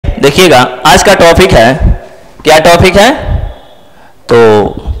देखिएगा आज का टॉपिक है, क्या टॉपिक है? तो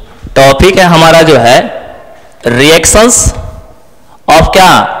टॉपिक है हमारा जो है रिएक्शंस ऑफ क्या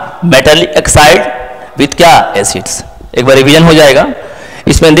मेटालिक ऑक्साइड विथ क्या एसिड्स। एक बार रिवीजन हो जाएगा।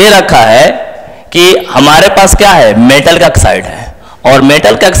 इसमें दे रखा है कि हमारे पास क्या है, मेटल का ऑक्साइड है और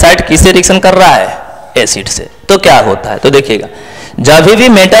मेटल का ऑक्साइड किससे रिएक्शन कर रहा है? एसिड से। तो क्या होता है? तो देखिएगा जब भी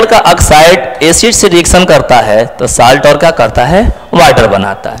मेटल का ऑक्साइड एसिड से रिएक्शन करता है तो साल्ट और क्या करता है? वाटर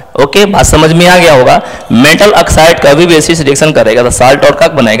बनाता है। ओके, बात समझ में आ गया होगा। मेटल ऑक्साइड कभी भी एसिड से रिएक्शन करेगा तो साल्ट और क्या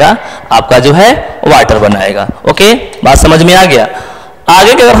बनेगा? आपका जो है वाटर बनाएगा। ओके, बात समझ में आ गया।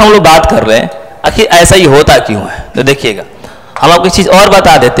 आगे की अगर हम लोग बात कर रहे हैं आखिर ऐसा ही होता क्यों है, तो देखिएगा हम आपको एक चीज और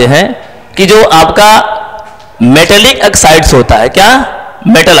बता देते हैं कि जो आपका मेटेलिक ऑक्साइड्स होता है, क्या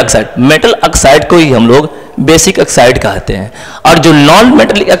मेटल ऑक्साइड, मेटल ऑक्साइड को ही हम लोग बेसिक ऑक्साइड कहते हैं। और जो नॉन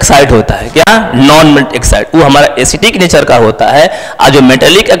मेटेलिक ऑक्साइड होता है, क्या नॉन मेटेलिक ऑक्साइड, वो हमारा एसिडिक नेचर का होता है। और जो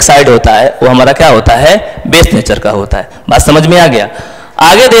मेटेलिक ऑक्साइड होता है वो हमारा क्या होता है? बेस नेचर का होता है। बात समझ में आ गया।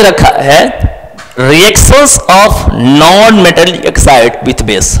 आगे दे रखा है reactions of non metallic oxide with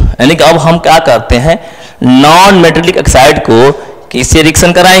base, यानी कि अब हम क्या करते हैं, नॉन मेटेलिक ऑक्साइड को किससे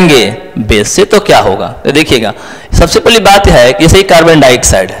रिएक्शन कराएंगे? बेस से। तो क्या होगा? तो देखिएगा सबसे पहली बात है कि जैसे कार्बन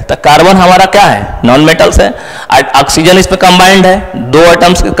डाइऑक्साइड है तो कार्बन हमारा क्या है? नॉन मेटल्स है। ऑक्सीजन इसमें कंबाइंड है, दो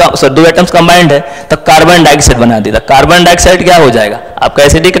एटम्स कंबाइंड है तो कार्बन डाइऑक्साइड बना दिया। कार्बन डाइऑक्साइड क्या हो जाएगा? आपका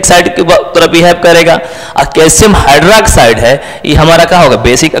एसिडिक ऑक्साइड की तरफ बिहेव करेगा। और कैल्शियम हाइड्रोक्साइड है ये हमारा क्या होगा?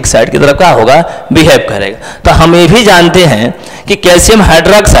 बेसिक ऑक्साइड की तरफ क्या होगा? बिहेव करेगा। तो हम ये भी जानते हैं कि calcium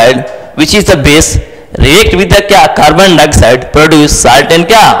hydroxide which is the base react with the क्या carbon dioxide produce salt and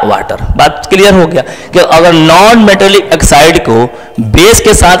क्या वाटर। बात क्लियर हो गया कि अगर नॉन मेटेलिक ऑक्साइड को बेस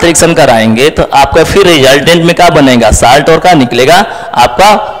के साथ रिएक्शन कराएंगे तो आपका फिर रिजल्टेंट में क्या बनेगा? साल्ट और क्या निकलेगा?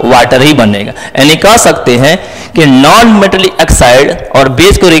 आपका वाटर ही बनेगा। यानी कह सकते हैं कि नॉन मेटेलिक ऑक्साइड और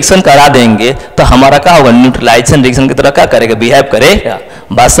बेस को रिएक्शन करा देंगे तो हमारा क्या होगा? न्यूट्रलाइजेशन रिएक्शन की तरह क्या करेगा? बिहेव करेगा।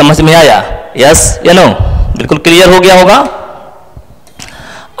 बात समझ में आया? यस या नो? बिल्कुल क्लियर हो गया होगा।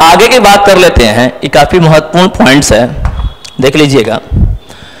 आगे की बात कर लेते हैं, ये काफी महत्वपूर्ण पॉइंट्स है, देख लीजिएगा।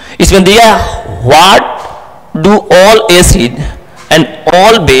 इसमें दिया what do all acid and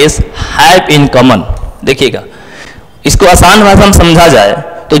all base have in common. देखिएगा इसको आसान भाषा में समझा जाए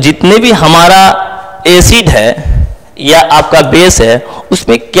तो जितने भी हमारा एसिड है या आपका बेस है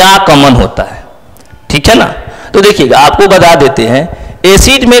उसमें क्या कॉमन होता है, ठीक है ना? तो देखिएगा आपको बता देते हैं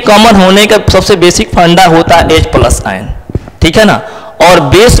एसिड में कॉमन होने का सबसे बेसिक फंडा होता है H+ आयन, ठीक है ना? और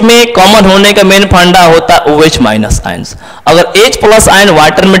बेस में कॉमन होने का मेन फंडा होता है OH- आयंस। अगर H+ आयन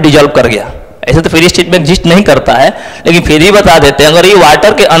वाटर में डिजॉल्व कर गया, ऐसे तो फ्री स्टेट में एग्जिस्ट नहीं करता है लेकिन फिर भी बता देते हैं, अगर ये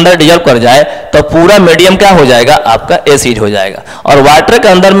वाटर के अंदर डिजॉल्व कर जाए तो पूरा मीडियम क्या हो जाएगा? आपका एसिड हो जाएगा। और वाटर के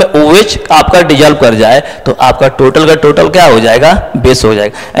अंदर में OH आपका डिजॉल्व कर जाए तो आपका टोटल का टोटल क्या हो जाएगा? बेस हो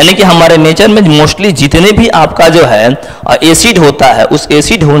जाएगा। यानी कि हमारे नेचर में मोस्टली जितने भी आपका जो है एसिड होता है उस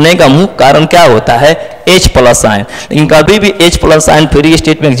एसिड होने का मुख्य कारण क्या होता है? H+ ion. लेकिन कभी भी H+ आयन फ्री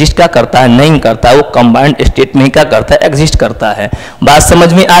स्टेट में एग्जिस्ट क्या करता है? नहीं करता है, वो कंबाइंड स्टेट में ही क्या करता है? एग्जिस्ट करता है। बात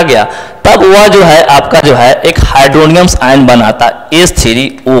समझ में आ गया। तब वह जो है आपका जो है एक हाइड्रोनियम आयन बनाता है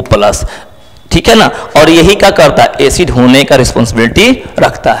H3O+, ठीक है ना? और यही क्या करता है? एसिड होने का रिस्पॉन्सिबिलिटी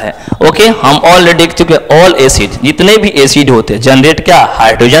रखता है। ओके, हम ऑलरेडी देख चुके हैं ऑल एसिड, जितने भी एसिड होते हैं जनरेट क्या?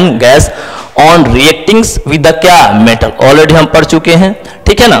 Hydrogen gas on रिएक्टिंग्स with the क्या? मेटल। ऑलरेडी हम पढ़ चुके हैं,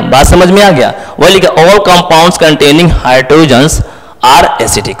 ठीक है ना? बात समझ में आ गया। वही लिखा all compounds containing hydrogens are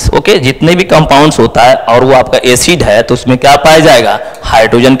एसिडिक्स। Okay, जितने भी कंपाउंड्स होता है और वो आपका एसिड है तो उसमें क्या पाया जाएगा?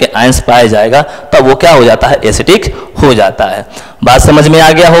 हाइड्रोजन के आयंस पाया जाएगा, तब वो क्या हो जाता है? एसिडिक हो जाता है। बात समझ में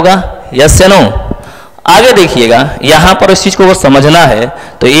आ गया होगा? यस या नो? आगे देखिएगा यहाँ पर इस चीज को समझना है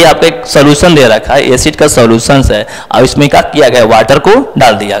तो ये आपको एक सोल्यूशन दे रखा है, एसिड का सोल्यूशन है और इसमें क्या किया गया? वाटर को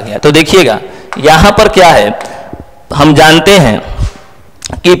डाल दिया गया। तो देखिएगा यहाँ पर क्या है, हम जानते हैं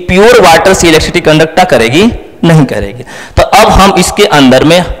कि प्योर वाटर से इलेक्ट्रिसिटी कंडक्ट करेगी नहीं करेगी। तो अब हम इसके अंदर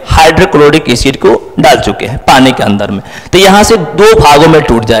में हाइड्रोक्लोरिक एसिड को डाल चुके हैं पानी के अंदर में, तो यहां से दो भागों में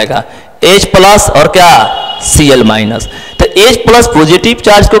टूट जाएगा, H+ और क्या? Cl-। तो H+ पॉजिटिव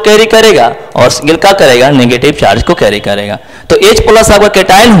चार्ज को कैरी करेगा और Cl क्या करेगा? नेगेटिव चार्ज को कैरी करेगा। तो H+ आपका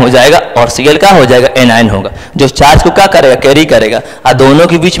कैटायन हो जाएगा और Cl क्या हो जाएगा? एनायन होगा, जो चार्ज को क्या करेगा? कैरी करेगा। और दोनों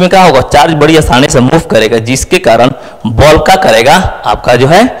के बीच में क्या होगा? चार्ज बड़ी आसानी से मूव करेगा, जिसके कारण बॉल क्या करेगा? आपका जो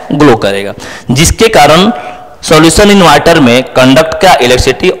है ग्लो करेगा, जिसके कारण सॉल्यूशन इन वाटर में कंडक्ट क्या?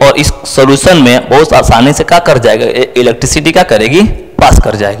 इलेक्ट्रिसिटी, और इस सॉल्यूशन में बहुत आसानी से क्या कर जाएगा? इलेक्ट्रिसिटी क्या करेगी? पास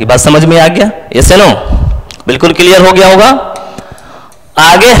कर जाएगी। बात समझ में आ गया? यस या नो? बिल्कुल क्लियर हो गया होगा।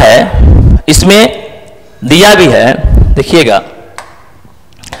 आगे है, इसमें दिया भी है, देखिएगा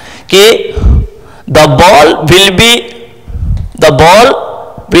कि the ball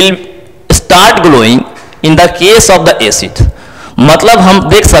will start glowing in the case of the acid। मतलब हम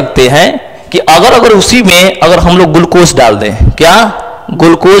देख सकते हैं कि अगर उसी में अगर हम लोग ग्लूकोज डाल दें, क्या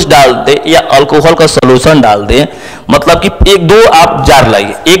ग्लूकोज डाल दें या अल्कोहल का सॉल्यूशन डाल दें, मतलब कि एक दो आप जार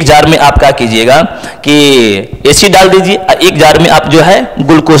लाइए, एक जार में आप क्या कीजिएगा कि एसिड डाल दीजिए, एक जार में आप जो है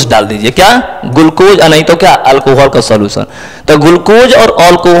ग्लूकोज डाल दीजिए, क्या ग्लूकोज, नहीं तो क्या अल्कोहल का सॉल्यूशन। तो ग्लूकोज और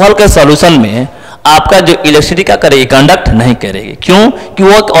अल्कोहल के सॉल्यूशन में आपका जो इलेक्ट्रिसिटी का करेगी, कंडक्ट नहीं करेगी। क्यों? कि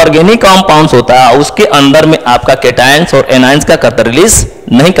वो ऑर्गेनिक कंपाउंड्स होता है, उसके अंदर में आपका कैटायंस और एनायंस का करता रिलीज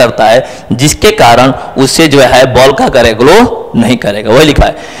नहीं करता है, जिसके कारण उससे जो है बॉल का करे ग्लो नहीं करेगा। वही लिखा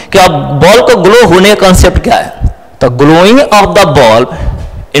है कि अब बॉल को ग्लो होने का कंसेप्ट क्या है, तो glowing of the ball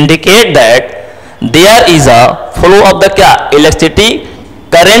indicate that there is a flow of the क्या electricity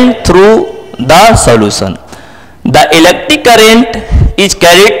current through the solution. The electric current is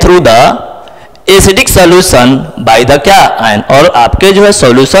carried through the acidic solution by the क्या ion, और आपके जो है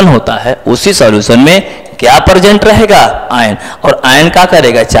सॉल्यूशन होता है उसी सॉल्यूशन में क्या प्रेजेंट रहेगा, आयन, और आयन क्या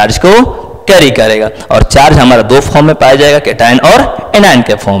करेगा, चार्ज को कैरी करेगा, और चार्ज हमारा दो फॉर्म में पाया जाएगा, कैटायन और एनायन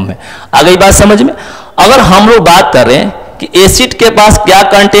के फॉर्म में। आ गई बात समझ में। अगर हम लोग बात करें कि एसिड के पास क्या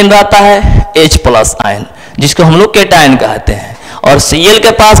कंटेंट रहता है, H प्लस आयन, जिसको हम लोग कैटायन कहते हैं, और Cl के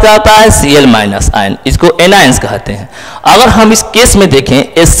पास क्या आता है, Cl माइनस आयन, इसको एनायंस कहते हैं। अगर हम इस केस में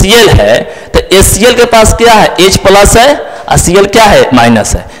देखें HCl है तो HCl के पास क्या है, H प्लस है और Cl क्या है,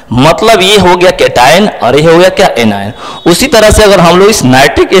 माइनस है, मतलब ये हो गया कैटायन और ये हो गया क्या, एनायन। उसी तरह से अगर हम लोग इस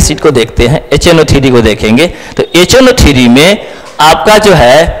नाइट्रिक एसिड को देखते हैं, HNO3 को देखेंगे तो HNO3 में आपका जो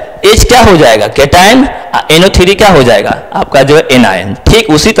है H क्या हो जाएगा, कैटायन, NO3 क्या हो जाएगा आपका जो है एनायन। ठीक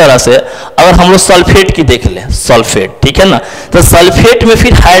उसी तरह से अगर हम लोग सल्फेट की देख लें, सल्फेट, ठीक है ना, तो सल्फेट में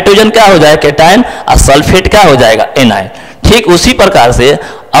फिर हाइड्रोजन क्या हो जाएगा, कैटायन, और सल्फेट क्या हो जाएगा, एनायन। ठीक उसी प्रकार से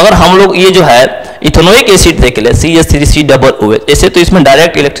अगर हम लोग ये जो है इथेनोइक एसिड देख ले, CH3COOH, ऐसे तो इसमें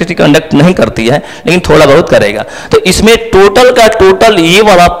डायरेक्ट इलेक्ट्रिसिटी कंडक्ट नहीं करती है, लेकिन थोड़ा बहुत करेगा। तो इसमें टोटल का टोटल ये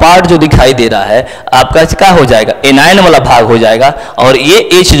वाला पार्ट जो दिखाई दे रहा है आपका क्या हो जाएगा, एनायन वाला भाग हो जाएगा, और ये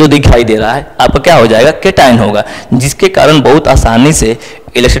H जो दिखाई दे रहा है आपका क्या हो जाएगा, कैटायन होगा, जिसके कारण बहुत आसानी से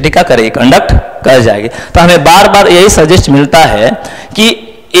इलेक्ट्रिसिटी का करेगी, कंडक्ट कर जाएगी। तो हमें बार बार यही सजेस्ट मिलता है कि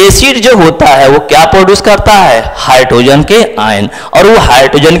एसिड जो होता है वो क्या प्रोड्यूस करता है, हाइड्रोजन के आयन, और वो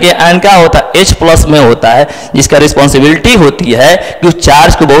हाइड्रोजन के आयन क्या होता है, H प्लस में होता है, जिसका रिस्पॉन्सिबिलिटी होती है कि उस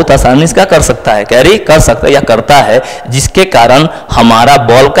चार्ज को बहुत आसानी से क्या कर सकता है, कैरी कर सकता है या करता है, जिसके कारण हमारा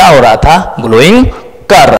बॉल क्या हो रहा था, ग्लोइंग कर